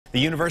The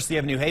University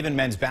of New Haven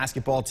men's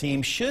basketball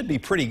team should be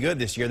pretty good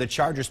this year. The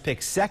Chargers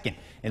picked second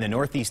in the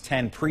Northeast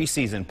 10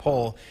 preseason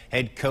poll.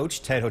 Head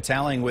coach Ted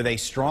Hotaling with a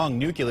strong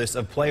nucleus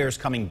of players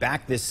coming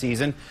back this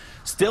season.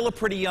 Still a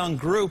pretty young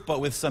group,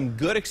 but with some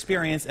good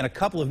experience and a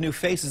couple of new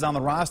faces on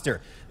the roster.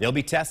 They'll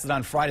be tested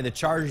on Friday. The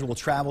Chargers will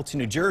travel to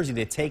New Jersey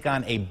to take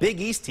on a Big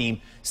East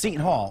team,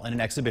 Seton Hall, in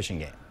an exhibition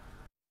game.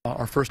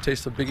 Our first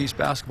taste of Big East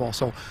basketball,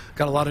 so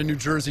got a lot of New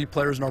Jersey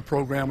players in our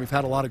program. We've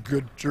had a lot of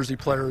good Jersey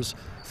players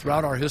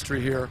throughout our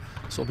history here,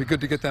 so it'll be good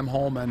to get them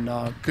home and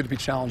good to be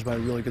challenged by a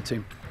really good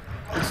team.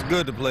 It's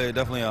good to play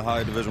definitely a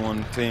high Division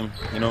I team.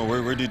 You know,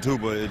 we're D2,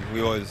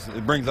 but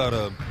it brings out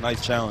a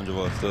nice challenge of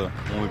us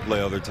when we play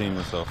other teams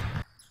and stuff.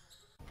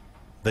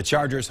 The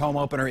Chargers home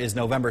opener is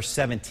November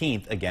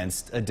 17th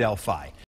against Adelphi.